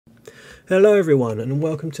Hello everyone and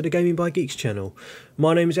welcome to the Gaming by Geeks channel.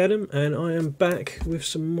 My name is Adam and I am back with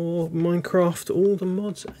some more Minecraft All the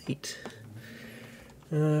Mods 8.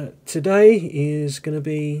 Today is going to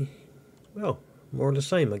be, well, more of the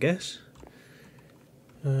same I guess.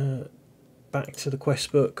 Back to the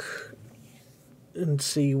quest book and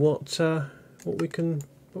see what we can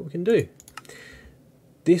do.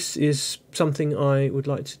 This is something I would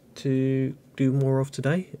like to do more of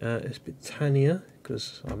today. It's a bit tinier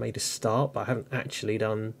because I made a start, but I haven't actually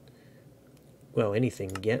done, well,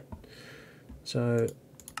 anything yet. So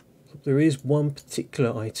there is one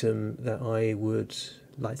particular item that I would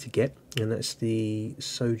like to get, and that's the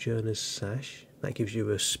Sojourner's Sash. That gives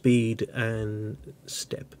you a speed and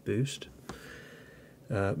step boost.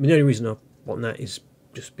 The only reason I want that is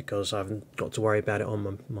just because I haven't got to worry about it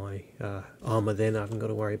on my armour. Then I haven't got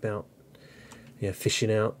to worry about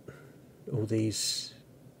fishing out all these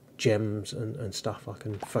gems and stuff. I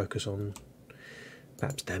can focus on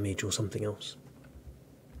perhaps damage or something else.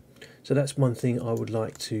 So that's one thing I would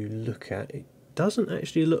like to look at. It doesn't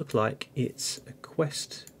actually look like it's a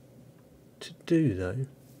quest to do though,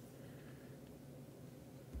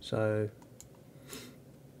 so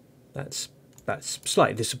that's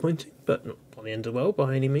slightly disappointing, but not the end of the world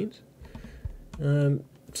by any means.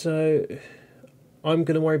 So I'm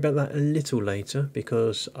going to worry about that a little later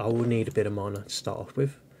because I will need a bit of mana to start off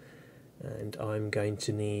with, and I'm going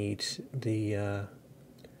to need the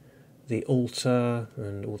altar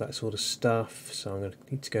and all that sort of stuff. So I'm going to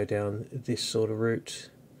need to go down this sort of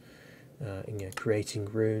route, creating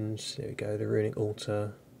runes. There we go, the runic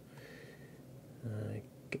altar.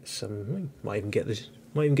 Get some. Might even get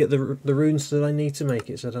the runes that I need to make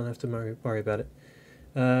it, so I don't have to worry about it.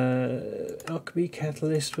 Alchemy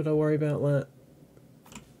catalyst. Would I worry about that?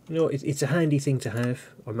 You know, it's a handy thing to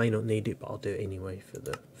have. I may not need it, but I'll do it anyway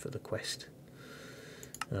for the quest.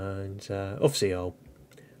 And obviously, I'll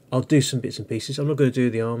do some bits and pieces. I'm not going to do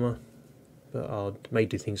the armor, but I may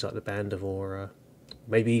do things like the Band of Aura,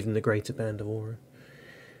 maybe even the Greater Band of Aura.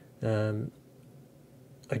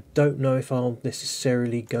 I don't know if I'll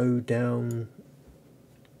necessarily go down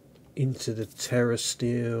into the Terra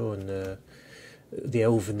Steel and the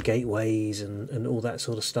Elven Gateways and all that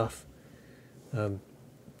sort of stuff.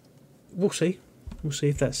 We'll see. We'll see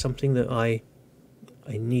if that's something that I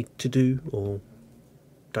need to do or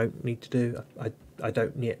don't need to do. I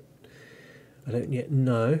don't yet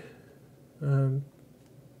know.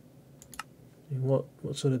 What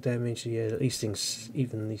sort of damage? Yeah, these things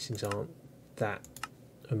aren't that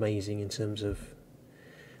amazing in terms of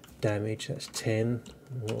damage. That's 10.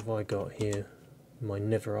 What have I got here? My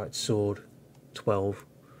Netherite sword, 12.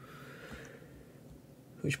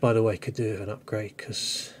 Which, by the way, could do with an upgrade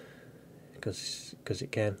because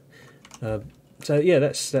it can. So yeah,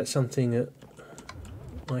 that's something that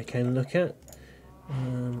I can look at.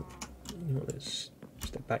 Let's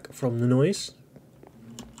step back from the noise.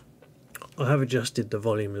 I have adjusted the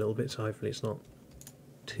volume a little bit, so hopefully it's not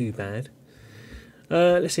too bad.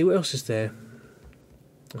 Let's see, what else is there?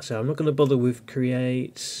 So I'm not going to bother with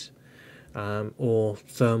create or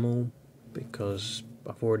thermal because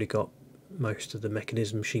I've already got most of the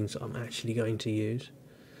mechanism machines that I'm actually going to use.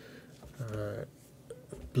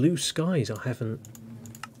 Blue skies I haven't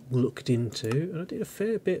looked into, and I did a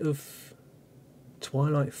fair bit of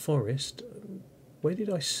Twilight Forest. Where did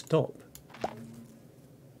I stop?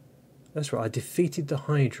 That's right, I defeated the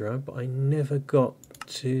Hydra, but I never got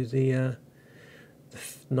to the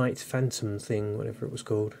Night Phantom thing, whatever it was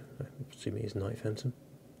called. I assume it is Night Phantom.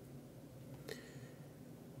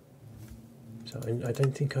 So I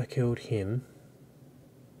don't think I killed him.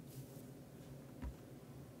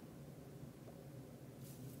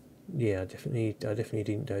 Yeah, I definitely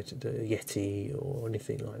didn't go to the Yeti or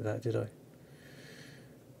anything like that, did I?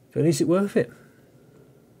 But is it worth it?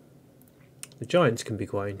 The giants can be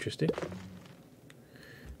quite interesting.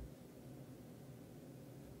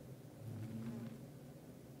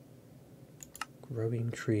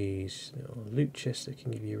 Growing trees. Loot chests that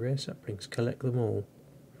can give you rare saplings. Collect them all.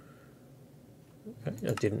 Okay,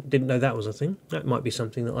 I didn't know that was a thing. That might be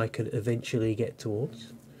something that I could eventually get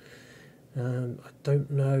towards. I don't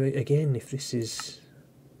know again if this is,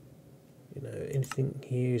 anything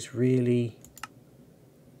here is really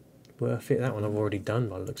worth it. That one I've already done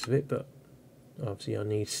by the looks of it, but obviously I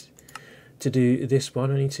need to do this one.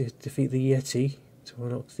 I need to defeat the Yeti to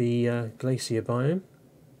unlock the glacier biome.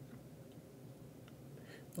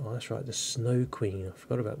 Oh, that's right, the Snow Queen. I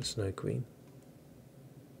forgot about the Snow Queen.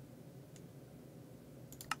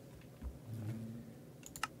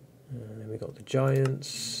 And then we got the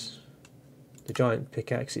giants. The giant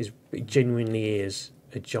pickaxe genuinely is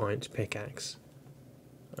a giant pickaxe.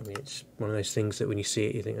 I mean, it's one of those things that when you see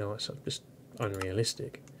it you think, oh, it's just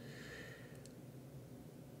unrealistic.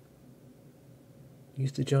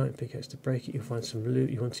 Use the giant pickaxe to break it, you'll find some loot.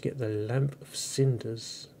 You want to get the lamp of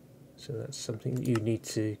cinders, so that's something that you need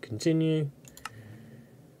to continue.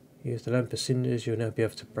 Use the lamp of cinders, you'll now be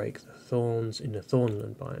able to break the thorns in the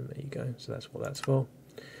Thornland biome. There you go, so that's what that's for.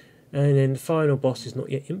 And then the final boss is not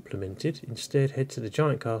yet implemented. Instead, head to the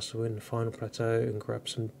giant castle in the final plateau and grab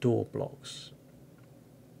some door blocks.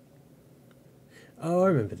 Oh, I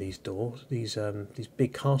remember these doors, these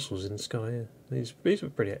big castles in the sky. Yeah. These are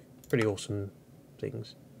pretty awesome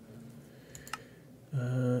things.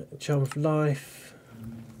 Charm of life.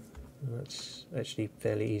 That's actually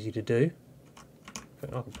fairly easy to do.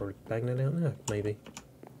 I could probably bang that out now, maybe.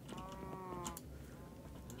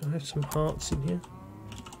 Do I have some hearts in here?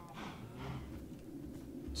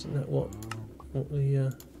 Isn't that what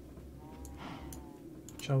the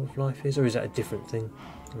charm of life is, or is that a different thing?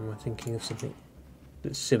 Or am I thinking of something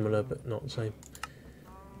that's similar but not the same?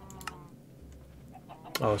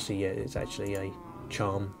 Oh, so yeah, it's actually a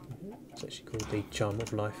charm. It's actually called the charm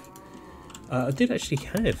of life. I did actually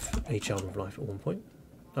have a charm of life at one point.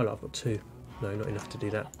 Oh, no, I've got two. No, not enough to do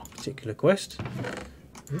that particular quest.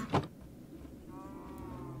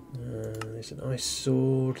 There's an ice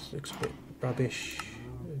sword, looks a bit rubbish.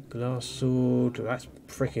 A glass sword, that's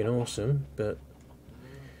freaking awesome, but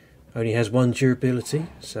only has one durability,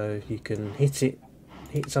 so you can hit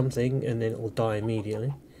something and then it will die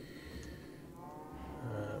immediately.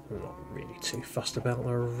 I'm not really too fussed about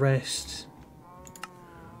the rest.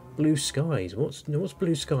 Blue skies, what's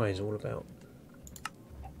blue skies all about?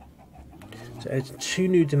 So it adds 2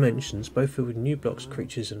 new dimensions, both filled with new blocks,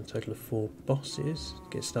 creatures, and a total of 4 bosses. To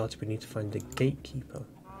get started, we need to find the gatekeeper.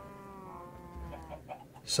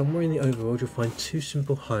 Somewhere in the overworld, you'll find 2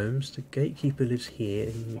 simple homes. The gatekeeper lives here,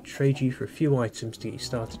 and he will trade you for a few items to get you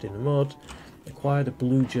started in the mod. Acquire the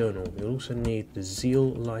blue journal. You'll also need the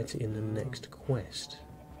zeal lighter in the next quest.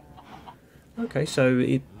 Okay, so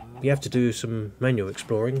you have to do some manual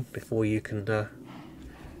exploring before you can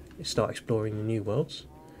start exploring the new worlds.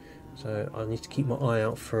 So I need to keep my eye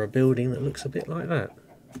out for a building that looks a bit like that.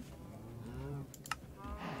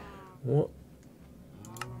 What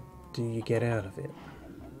do you get out of it?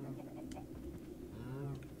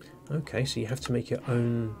 Okay, so you have to make your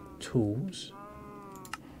own tools.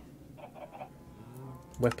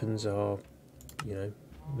 Weapons are, you know,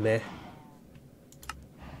 meh.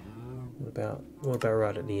 What about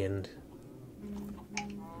right at the end?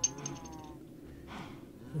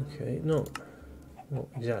 Okay, not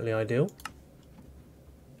exactly ideal.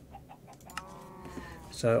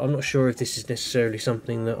 So I'm not sure if this is necessarily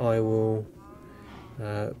something that I will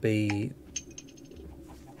be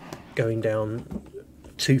going down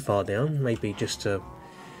too far down, maybe just to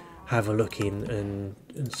have a look in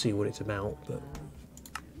and see what it's about. But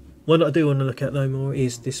what I do want to look at though more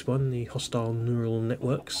is this one, the hostile neural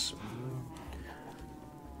networks.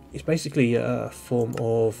 It's basically a form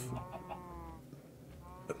of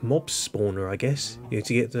mob spawner, I guess. You know,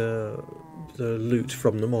 to get the loot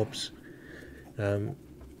from the mobs.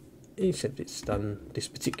 Except it's done this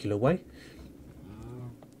particular way.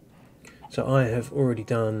 So I have already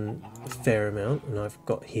done a fair amount, and I've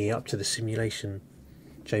got here up to the simulation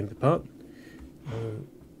chamber part.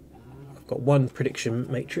 I've got one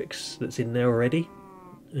prediction matrix that's in there already,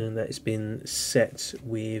 and that has been set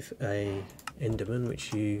with a Enderman,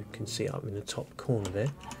 which you can see up in the top corner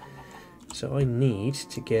there. So I need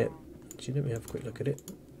to get, let me have a quick look at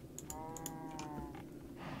it.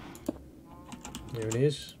 There it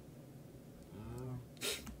is.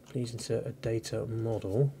 Please insert a data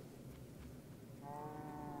model.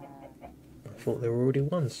 I thought there already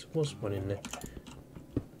was one in there.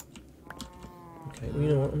 Okay, well, you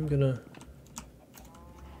know what,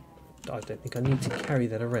 I don't think I need to carry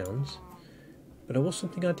that around, but there was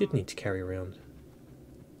something I did need to carry around.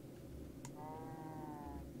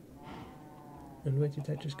 And where did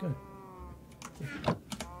that just go?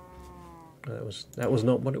 Oh, that was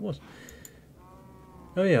not what it was.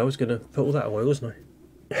 Oh yeah, I was going to put all that away, wasn't I?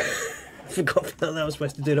 I forgot that I was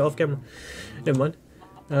supposed to do that off camera. Never mind.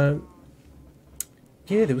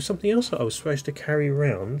 Yeah, there was something else that I was supposed to carry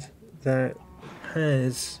around that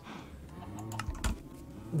has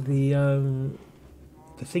the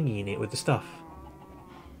thingy in it with the stuff.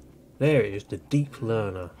 There it is, the deep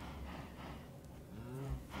learner.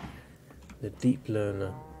 The deep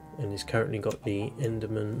learner, and it's currently got the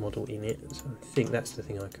Enderman model in it. So I think that's the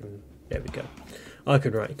thing I can. There we go. I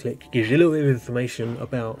can right click, gives you a little bit of information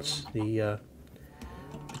about the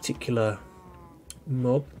particular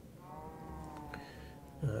mob,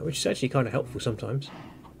 which is actually kind of helpful sometimes.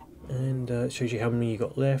 and it shows you how many you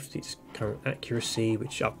got left. It's current accuracy,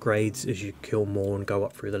 which upgrades as you kill more and go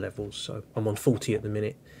up through the levels. So I'm on 40 at the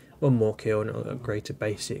minute. One more kill and it'll upgrade to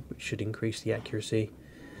basic, which should increase the accuracy.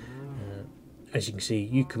 As you can see,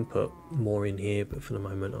 you can put more in here, but for the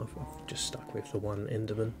moment I've just stuck with the one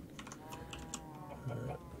Enderman.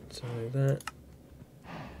 So that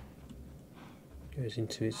goes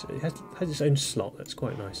into its... It has its own slot. That's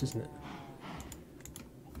quite nice, isn't it?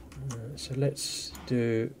 So let's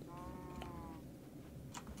do...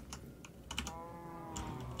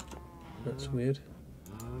 That's weird.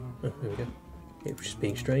 Oh, there we go. It was just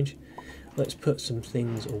being strange. Let's put some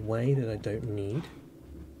things away that I don't need.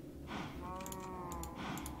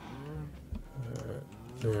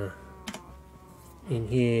 In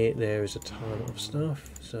here there is a ton of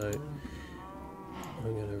stuff, so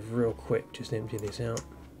I'm going to real quick just empty this out.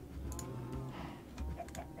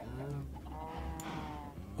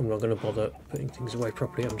 I'm not going to bother putting things away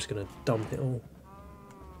properly, I'm just going to dump it all.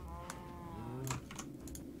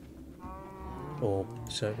 Or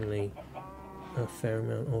certainly a fair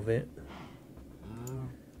amount of it.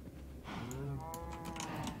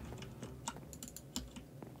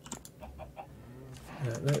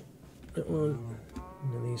 That one.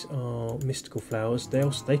 And these are mystical flowers.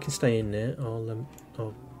 They can stay in there. I'll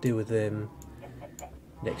deal with them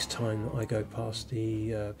next time that I go past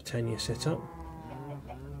the Britannia setup,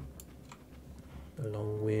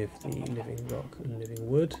 along with the living rock and living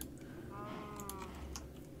wood.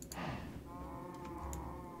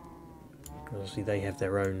 Obviously they have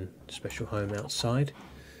their own special home outside.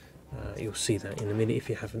 You'll see that in a minute if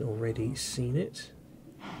you haven't already seen it.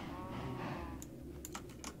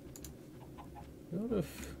 A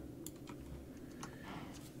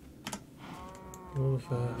lot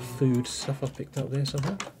of food stuff I've picked up there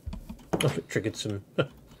somehow. Oh, it triggered some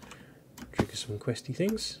questy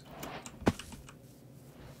things.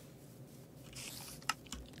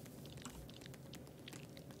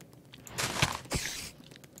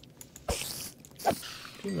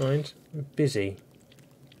 Do you mind? I'm busy.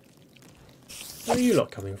 Where are you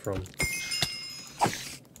lot coming from?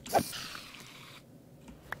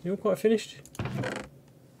 You all quite finished?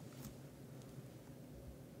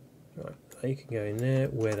 Right, they can go in there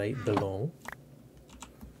where they belong.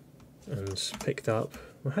 And picked up...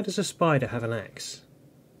 Well, how does a spider have an axe?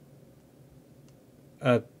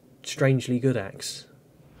 A strangely good axe.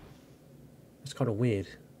 It's kind of weird.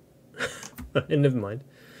 Never mind.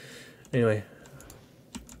 Anyway.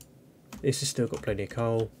 This has still got plenty of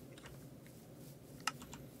coal.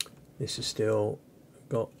 This has still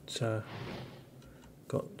got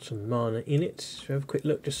some mana in it. So have a quick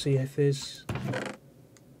look to see if there's, I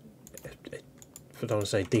don't want to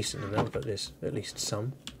say decent amount, but there's at least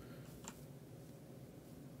some.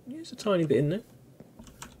 There's a tiny bit in there.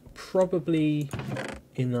 Probably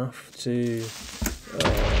enough to...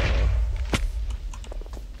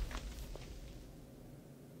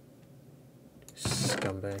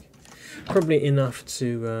 scumbag. Probably enough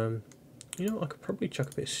to... you know, I could probably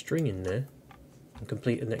chuck a bit of string in there and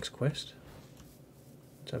complete the next quest.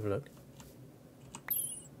 Let's have a look.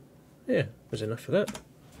 Yeah, there's enough for that.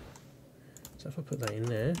 So if I put that in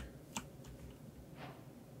there,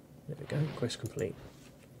 there we go, quest complete.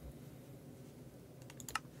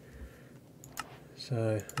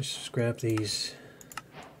 So let's just grab these,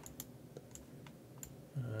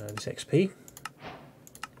 this XP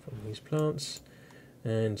from these plants,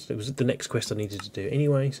 and it was the next quest I needed to do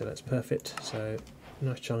anyway, so that's perfect. So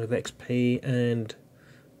nice chunk of XP and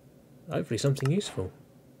hopefully something useful.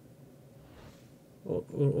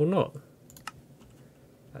 Or not.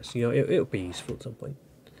 Actually, you know, it'll be useful at some point.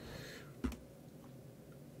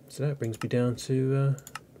 So that brings me down to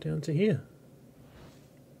here.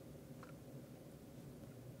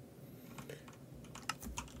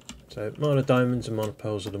 So minor diamonds and minor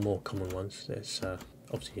pearls are the more common ones. There's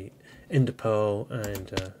obviously ender pearl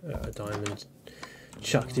and a diamond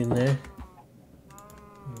chucked in there.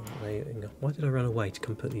 Why did I run away to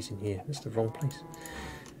come put these in here? That's the wrong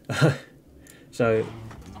place. So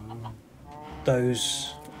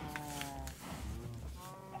those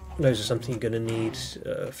are something you're going to need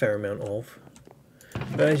a fair amount of.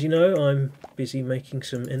 But as you know, I'm busy making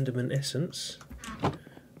some Enderman essence,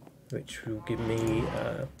 which will give me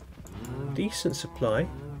a decent supply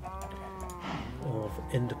of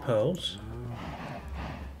ender pearls.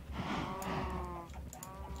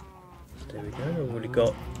 So there we go. I've already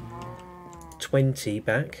got 20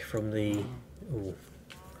 back from the... Ooh,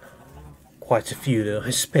 quite a few that I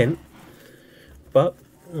spent, but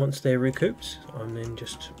once they're recouped, I'm then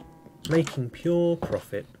just making pure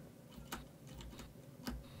profit,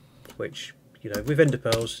 which, you know, with ender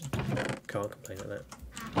pearls, can't complain like that.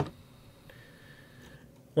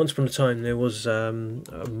 Once upon a time there was a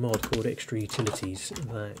mod called Extra Utilities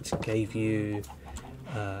that gave you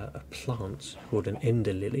a plant called an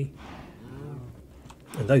Ender Lily,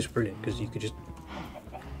 and those were brilliant because you could just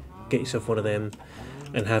get yourself one of them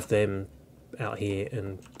and have them out here,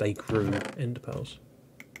 and they grew ender pearls,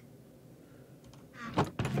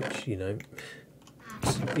 which, you know,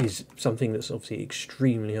 is something that's obviously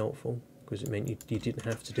extremely helpful because it meant you didn't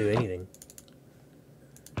have to do anything.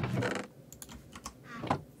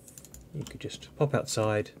 You could just pop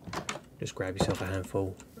outside, just grab yourself a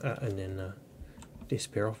handful, and then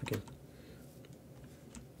disappear off again.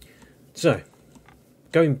 So,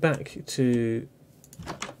 going back to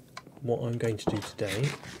what I'm going to do today,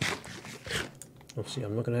 obviously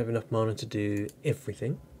I'm not going to have enough mana to do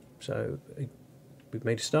everything, so we've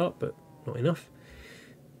made a start, but not enough.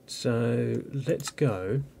 So let's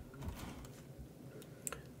go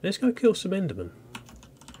kill some Endermen.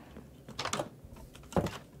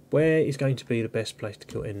 Where is going to be the best place to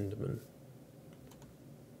kill Endermen?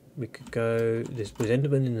 We could go, there's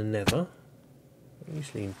Endermen in the Nether,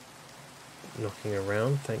 usually knocking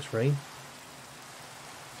around, thanks rain.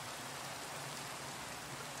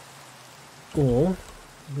 Or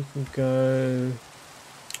we can go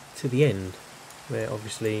to the end, where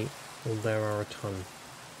obviously, well, there are a ton.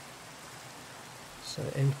 So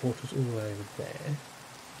end portal's all the way over there.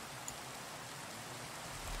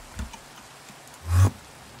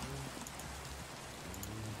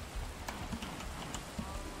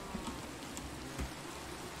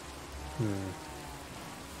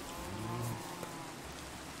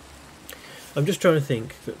 I'm just trying to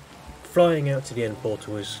think that flying out to the end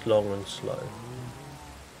portal is long and slow.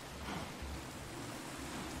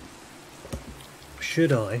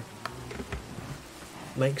 Should I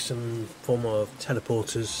make some form of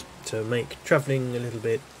teleporters to make travelling a little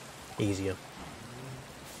bit easier?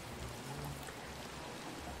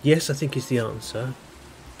 Yes, I think is the answer.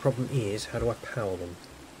 Problem is, how do I power them?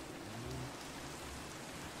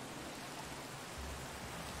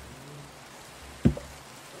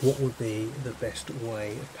 What would be the best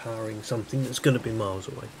way of powering something that's going to be miles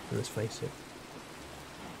away? Let's face it.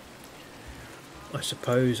 I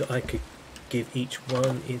suppose I could give each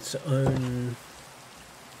one its own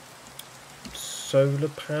solar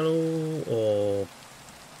panel or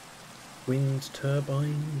wind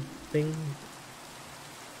turbine thing.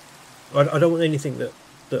 I don't want anything that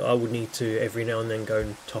I would need to every now and then go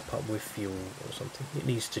and top up with fuel or something. It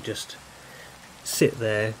needs to just sit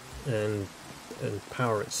there and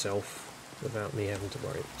power itself without me having to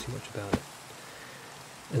worry too much about it.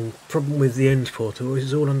 And the problem with the end portal is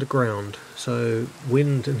it's all underground, so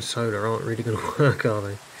wind and solar aren't really going to work, are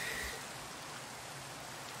they?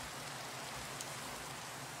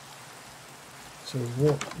 So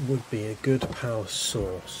what would be a good power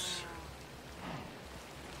source?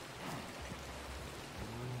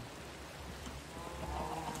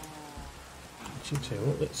 Actually, tell you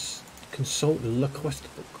what, let's consult the quest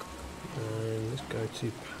book. And let's go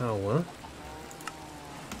to power.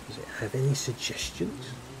 Does it have any suggestions?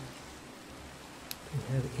 Do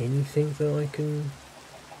you have anything that I can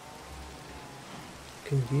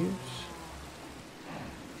use?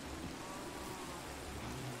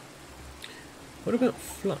 What about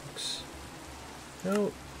Flux?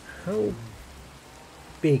 How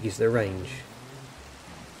big is the range?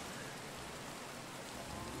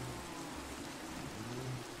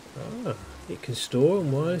 Ah. It can store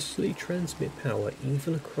and wirelessly transmit power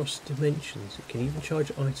even across dimensions. It can even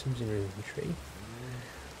charge items in your inventory.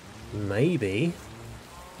 Maybe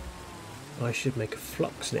I should make a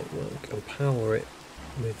flux network and power it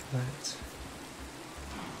with that.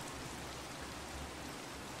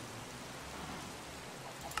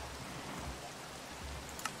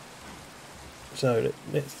 So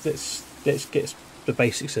let's get the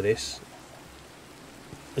basics of this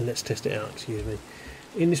and let's test it out. Excuse me.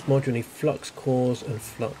 In this mod you need flux cores and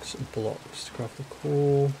flux blocks. To craft the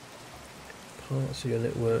core parts of your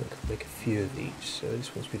network, make a few of each. So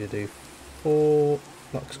this wants me to do 4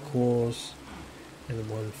 flux cores and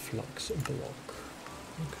 1 flux block.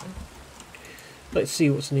 Okay. Let's see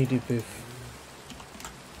what's needed with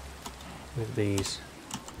these.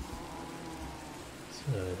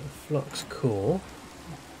 So a flux core.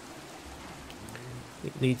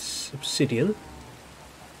 It needs obsidian.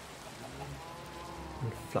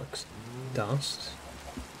 And flux dust,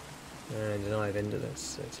 and an eye of ender,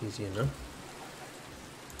 that's easy enough.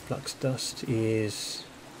 Flux dust is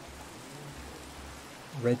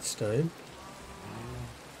redstone.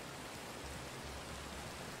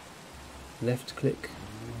 Left click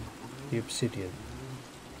the obsidian.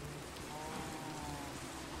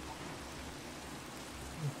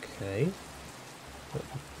 Okay.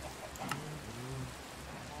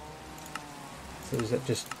 So does that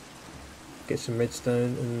just get some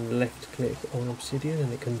redstone and left click on obsidian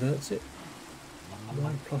and it converts it?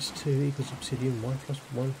 Y plus 2 equals obsidian, y plus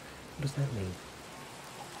 1. What does that mean?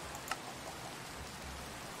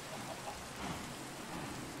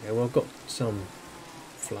 Yeah, well, I've got some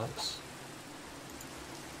flux.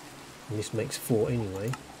 And this makes 4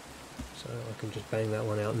 anyway. So I can just bang that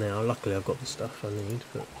one out now. Luckily I've got the stuff I need,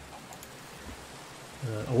 but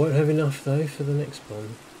I won't have enough though for the next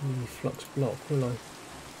one. The flux block, will I?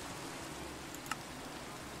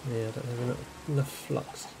 Yeah, I don't have enough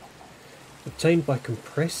flux. Obtained by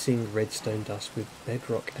compressing redstone dust with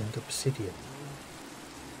bedrock and obsidian.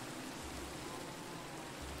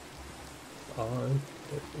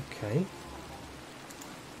 Okay.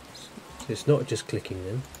 So it's not just clicking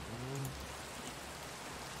then.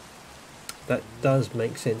 That does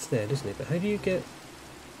make sense there, doesn't it? But how do you get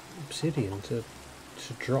obsidian to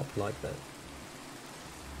drop like that?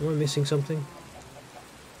 Am I missing something?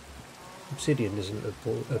 Obsidian doesn't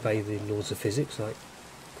obey the laws of physics like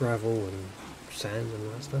gravel and sand and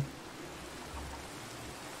all that stuff.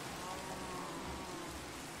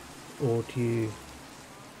 Or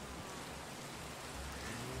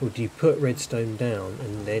do you put redstone down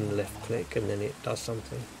and then left click and then it does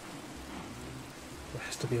something? It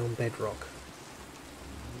has to be on bedrock.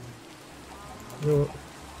 You know what?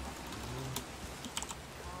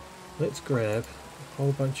 Let's grab a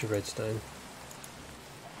whole bunch of redstone.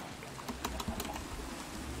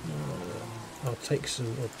 I'll take some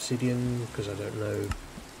obsidian because I don't know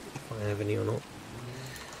if I have any or not.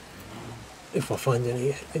 If I find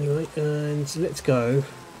any anyway, and let's go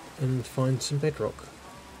and find some bedrock.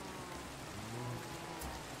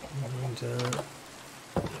 And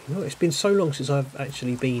you know, it's been so long since I've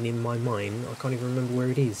actually been in my mine, I can't even remember where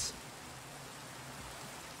it is.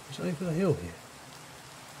 It's over the hill here.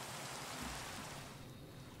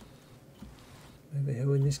 Over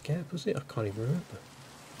here in this gap, was it? I can't even remember.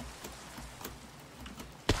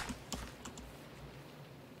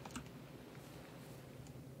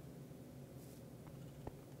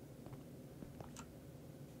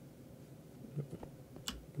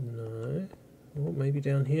 No. Or maybe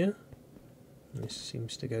down here. This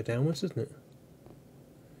seems to go downwards, doesn't it?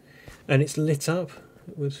 And it's lit up.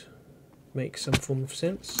 It would make some form of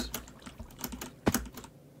sense.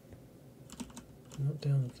 Not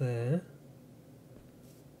down there.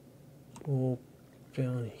 Or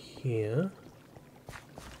down here.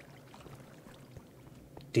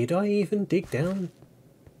 Did I even dig down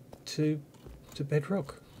to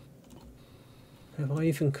bedrock? Have I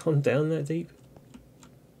even gone down that deep?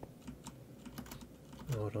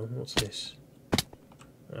 Hold on, what's this?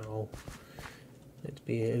 Oh, let's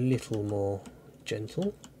be a little more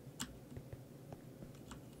gentle.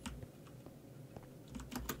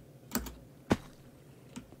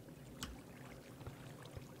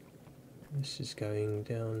 This is going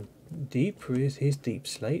down deep. Here's his deep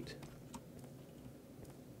slate.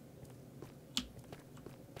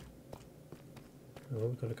 Oh,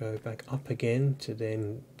 we've got to go back up again to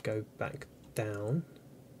then go back down.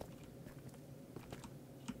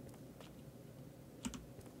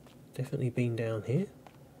 Definitely been down here.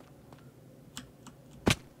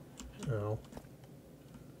 Oh.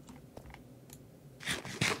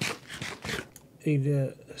 Eat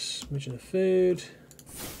a smidgen of food.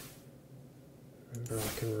 Remember,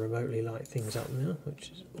 I can remotely light things up now,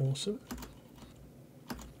 which is awesome.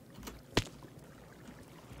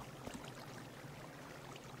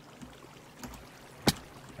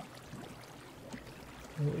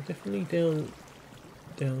 Well, we're definitely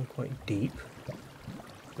down quite deep.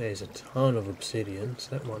 There's a ton of obsidian,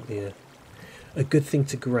 so that might be a good thing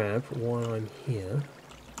to grab while I'm here.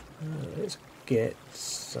 Let's get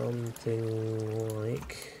something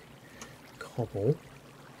like cobble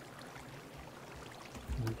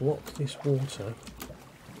and block this water,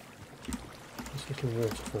 this little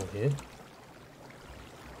waterfall here.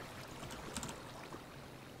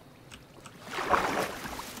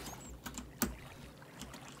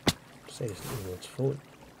 Say this little waterfall, it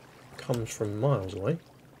comes from miles away.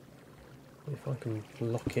 If I can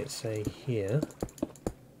block it, say here,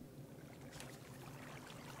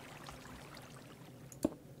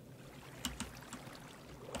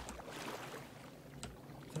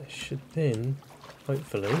 that should then,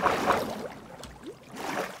 hopefully,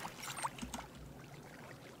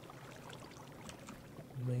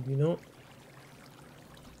 maybe not.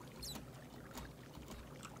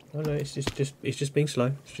 Oh no, it's just being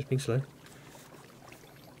slow. It's just being slow.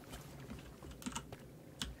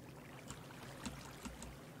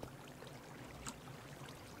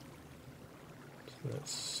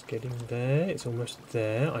 getting there. It's almost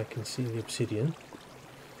there. I can see the obsidian.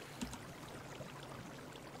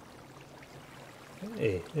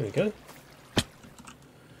 Hey, there we go.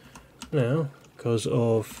 Now, because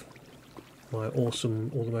of my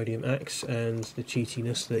awesome Automodium axe and the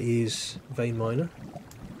cheatiness that is Vein Miner.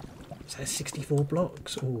 Is that 64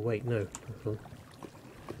 blocks? Oh wait, no. Hold on.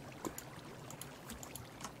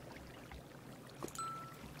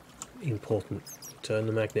 Important. Turn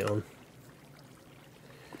the magnet on.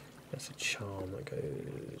 That's a charm that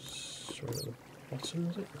goes right at the bottom,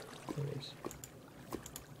 is it? There it is.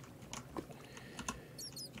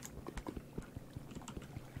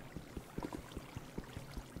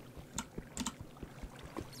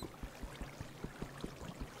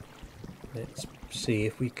 Let's see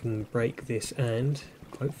if we can break this and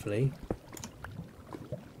hopefully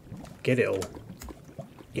get it all.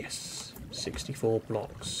 Yes, 64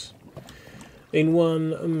 blocks in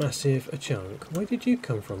one massive chunk. Where did you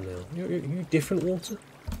come from now? You're different water?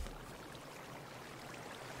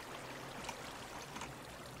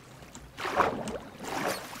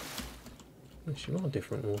 Yes, you are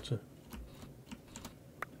different water.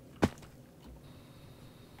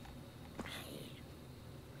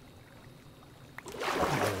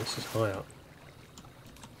 Oh, this is high up.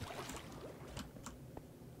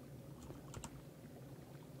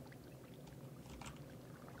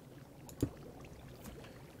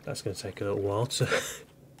 That's going to take a little while to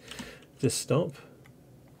just stop.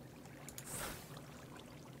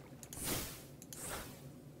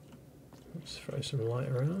 Let's throw some light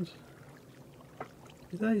around.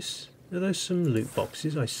 Are those some loot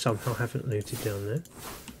boxes I somehow haven't looted down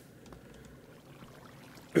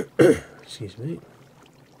there? Excuse me.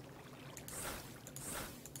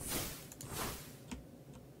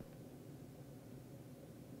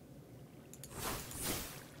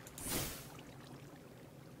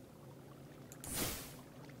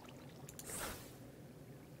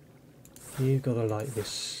 You've got to like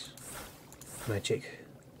this magic.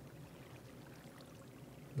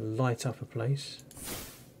 Light up a place.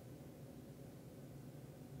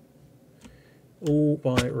 All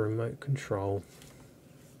by remote control.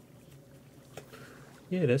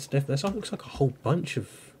 Yeah, that looks like a whole bunch of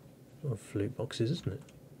loot boxes, isn't it?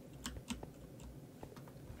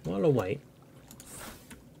 While I wait,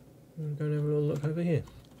 I'm going to have a little look over here.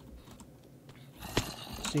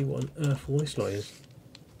 See what on earth all this lot is.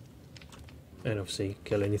 And obviously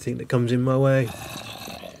kill anything that comes in my way.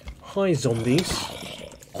 Hi, zombies.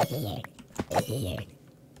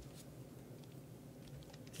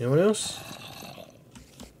 Anyone else?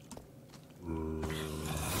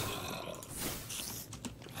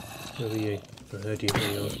 Who are you? I heard you.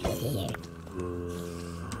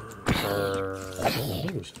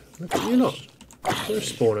 Look at you lot. There's a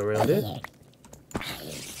spawn around here.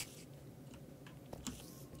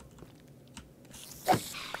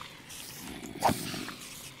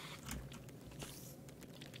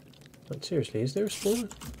 But seriously, is there a spawner?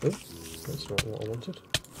 Oh, that's not what I wanted.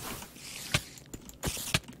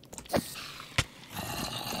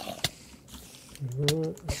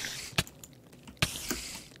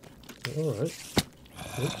 Alright.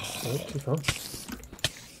 Oops, oh, too far.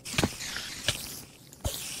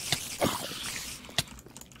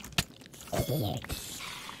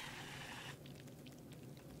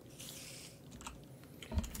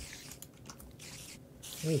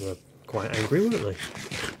 They were quite angry, weren't they?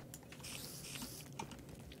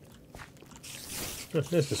 Oh,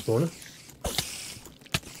 there's the spawner.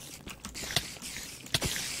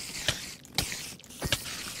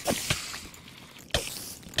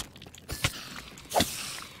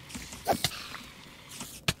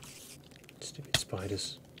 Stupid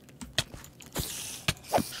spiders.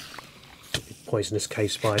 Stupid poisonous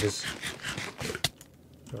cave spiders.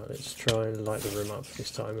 Right, let's try and light the room up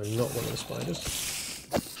this time and not one of the spiders.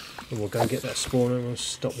 And we'll go and get that spawner and we'll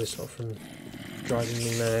stop this lot from driving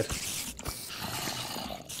me mad.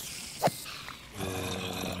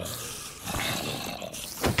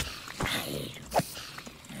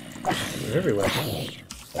 They're everywhere.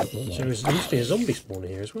 So there must be a zombie spawner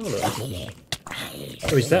here as well, look.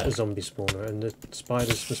 Or is that a zombie spawner and the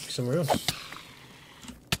spiders must be somewhere else?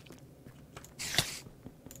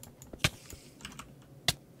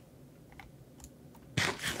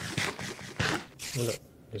 Well, look,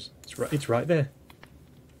 it's right there.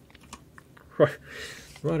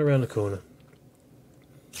 Right around the corner.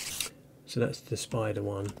 So that's the spider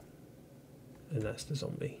one, and that's the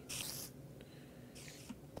zombie.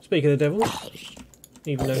 Speaking of the devil,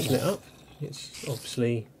 even though it's lit up, it's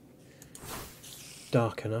obviously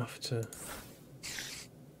dark enough to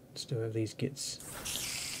still have these gits.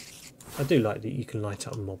 I do like that you can light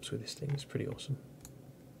up mobs with this thing, it's pretty awesome.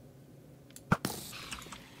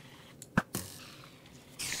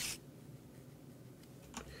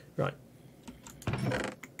 Right.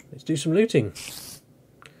 Let's do some looting.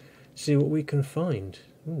 See what we can find.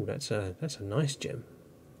 Ooh, that's a nice gem.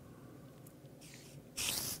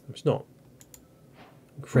 It's not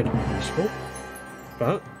incredibly useful,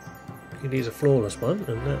 but it is a flawless one,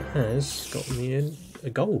 and that has got me in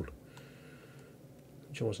a gold,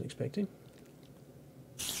 which I wasn't expecting.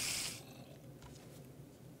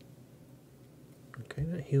 Okay,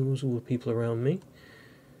 that heals all the people around me.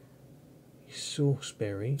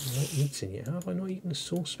 Sauceberry, I'm not eating it. How have I not eaten a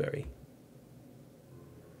sauceberry?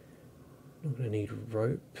 Not going to need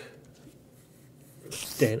rope.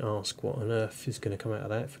 Don't ask what on earth is going to come out of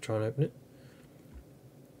that if I try and open it.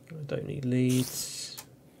 I don't need leads.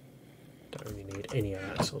 Don't really need any of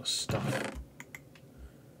that sort of stuff.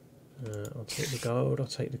 I'll take the gold, I'll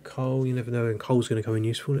take the coal. You never know when coal's going to come in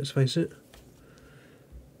useful, let's face it.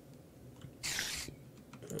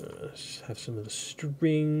 Let's have some of the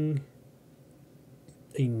string.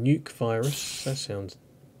 A nuke virus, that sounds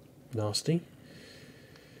nasty.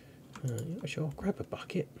 Actually, I'll grab a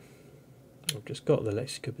bucket. I've just got the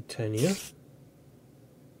Lexica Britannia.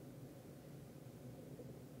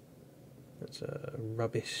 That's a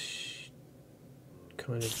rubbish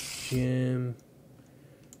kind of gem.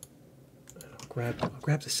 I'll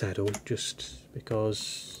grab the saddle just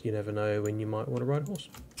because you never know when you might want to ride a horse.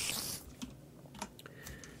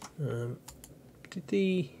 Did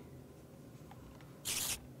the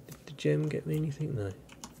gem get me anything? No.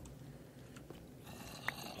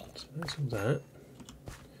 So that's all that.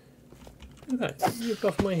 Look at that, ripped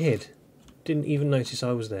off my head. Didn't even notice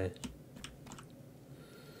I was there.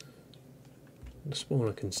 The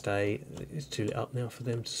spawner can stay. It's too lit up now for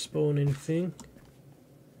them to spawn anything.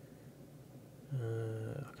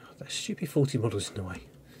 That stupid 40 model's in the way.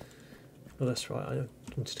 Well, that's right. I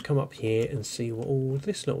wanted to come up here and see what all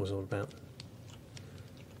this lot was all about.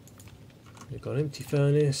 We've got an empty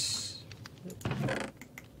furnace,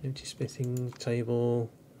 empty smithing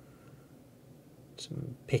table,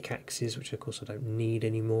 some pickaxes, which of course I don't need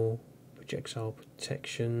anymore. Projectile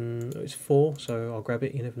protection. Oh, it's 4, so I'll grab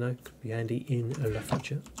it. You never know. Could be handy in the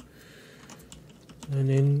future. And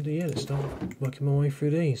then yeah, let's start working my way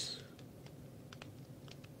through these.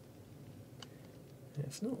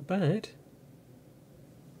 It's not bad.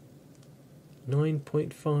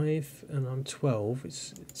 9.5 and I'm 12.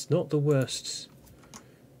 It's not the worst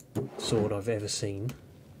sword I've ever seen.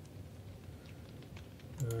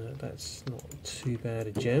 That's not too bad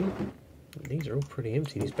a gem. These are all pretty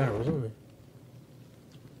empty, these barrels, aren't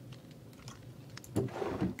they?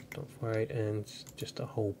 Don't worry, and just a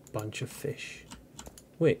whole bunch of fish.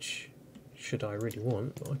 Which, should I really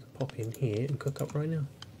want, I can pop in here and cook up right now.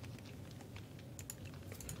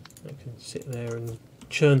 I can sit there and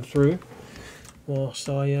churn through whilst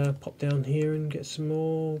I pop down here and get some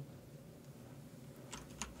more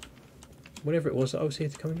whatever it was that I was here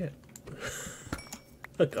to come and get.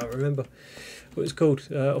 I can't remember what it's called.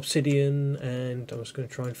 Obsidian, and I was going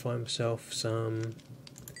to try and find myself some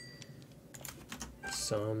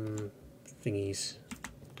thingies.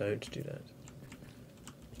 Don't do that.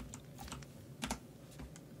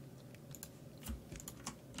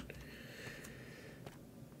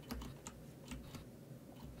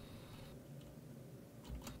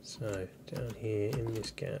 So, down here in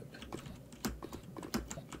this gap,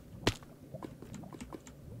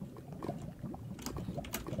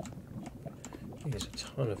 there's a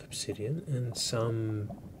ton of obsidian and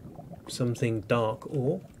something dark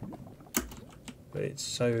ore, but it's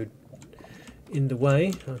so in the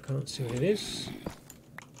way I can't see what it is.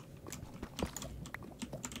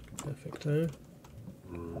 Perfecto.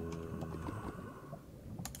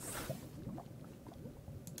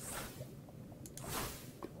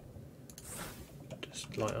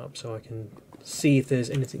 Light up so I can see if there's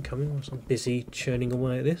anything coming whilst I'm busy churning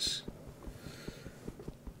away at this.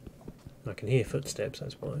 I can hear footsteps,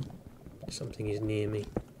 that's why. Something is near me.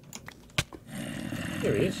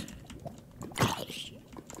 There he is. I'm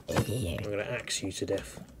going to axe you to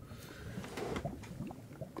death.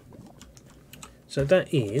 So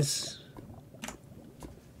that is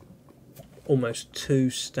almost 2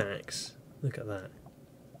 stacks. Look at that.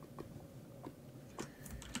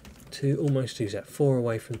 Almost 2 stacks, 4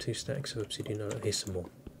 away from 2 stacks of obsidian. Oh, here's some more.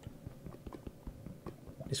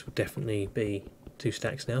 This will definitely be 2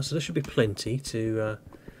 stacks now, so there should be plenty to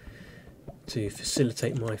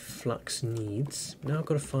facilitate my flux needs. Now I've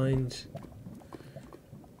got to find.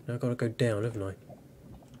 Now I've got to go down, haven't I?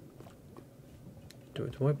 Do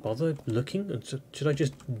I bother looking? Should I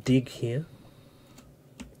just dig here,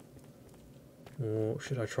 or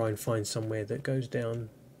should I try and find somewhere that goes down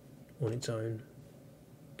on its own?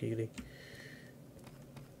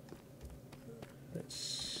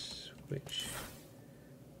 Let's which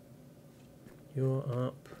you're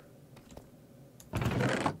up.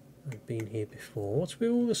 I've been here before. What's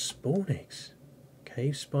with all the spawn eggs?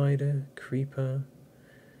 Cave spider, creeper,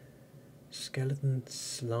 skeleton,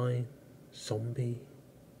 slime, zombie.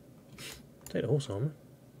 Take the horse armor.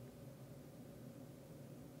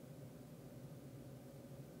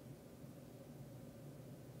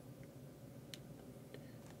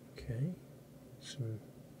 Okay, some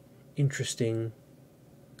interesting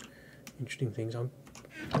things. I'm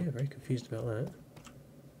very confused about that.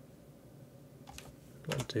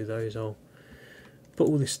 What I'll do though is I'll put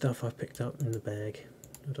all this stuff I picked up in the bag.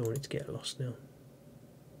 I don't want it to get lost now.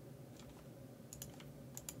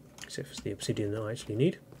 Except for the obsidian that I actually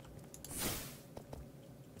need.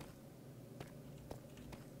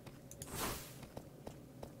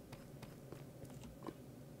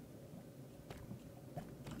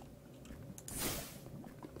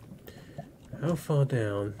 How far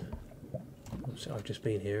down? I've just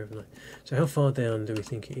been here, haven't I? So how far down do we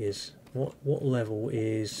think it is? What level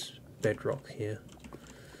is bedrock here?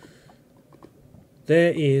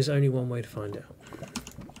 There is only one way to find out.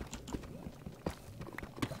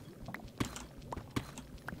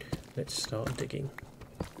 Let's start digging.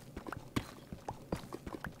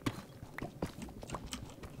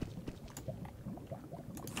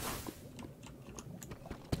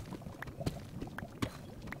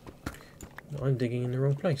 I'm digging in the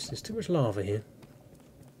wrong place. There's too much lava here.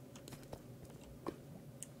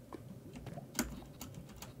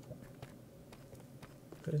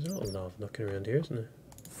 But there's a lot of lava knocking around here, isn't there?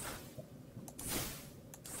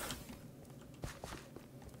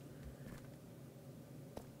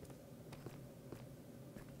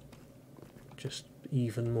 Just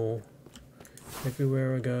even more.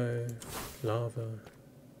 Everywhere I go, lava.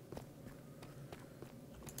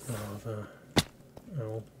 Lava.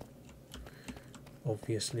 Oh.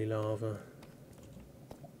 Obviously lava.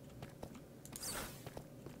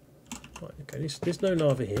 Right, okay, there's no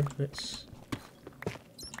lava here. Let's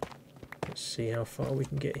see how far we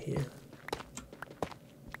can get here.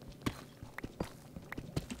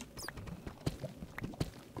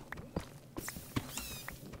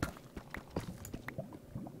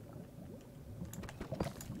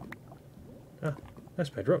 Ah,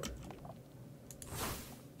 that's bedrock.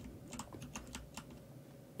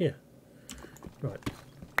 Yeah. Right,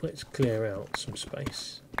 let's clear out some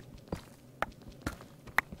space.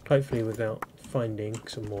 Hopefully without finding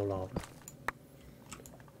some more lava.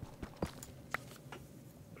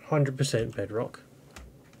 100% bedrock.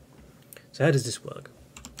 So how does this work?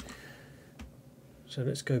 So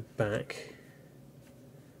let's go back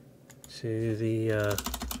to the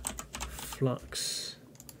Flux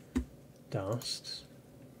dust.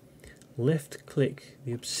 Left click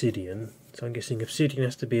the obsidian. So I'm guessing obsidian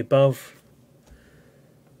has to be above.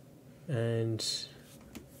 And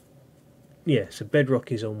yeah, so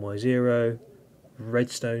bedrock is on Y0,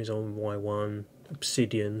 redstone is on Y1,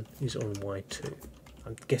 obsidian is on Y2.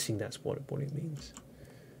 I'm guessing that's what it means.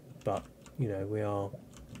 But, you know, we are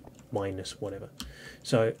minus whatever.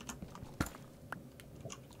 So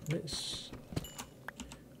let's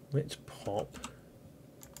pop.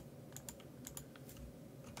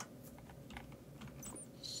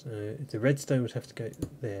 So the redstone would have to go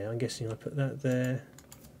there. I'm guessing I put that there.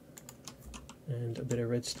 And a bit of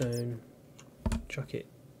redstone, chuck it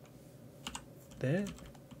there,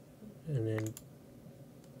 and then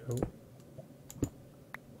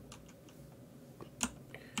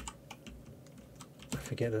I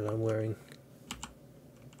forget that I'm wearing.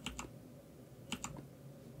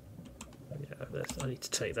 Yeah, I need to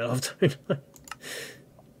take that off, don't I?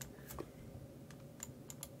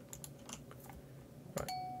 Right,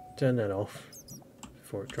 turn that off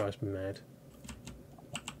before it drives me mad.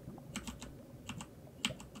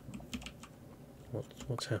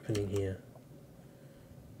 What's happening here?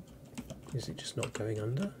 Is it just not going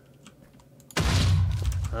under?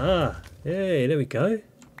 Ah, hey, there we go.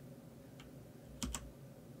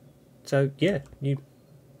 So yeah, you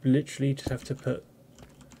literally just have to put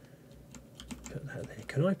that there.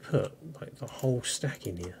 Can I put like the whole stack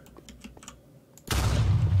in here?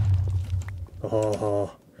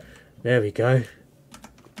 Oh, there we go.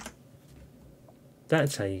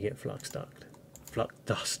 That's how you get flux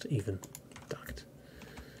dust even. Duct.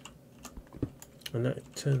 And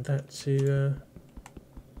that turned that to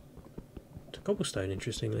cobblestone,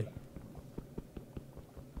 interestingly.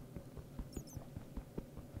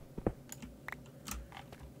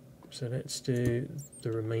 So let's do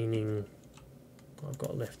the remaining I've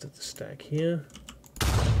got left of the stack here.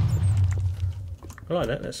 I like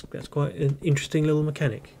that. That's quite an interesting little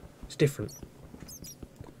mechanic. It's different.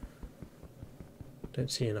 don't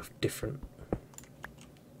see enough different.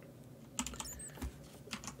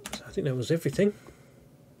 So I think that was everything.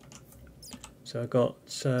 So I got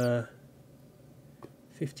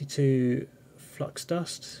 52 flux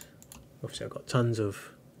dust. Obviously I've got tons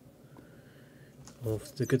of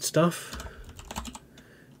the good stuff.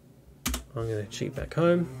 I'm going to cheat back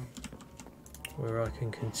home where I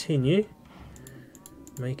can continue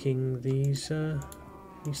making these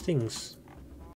things.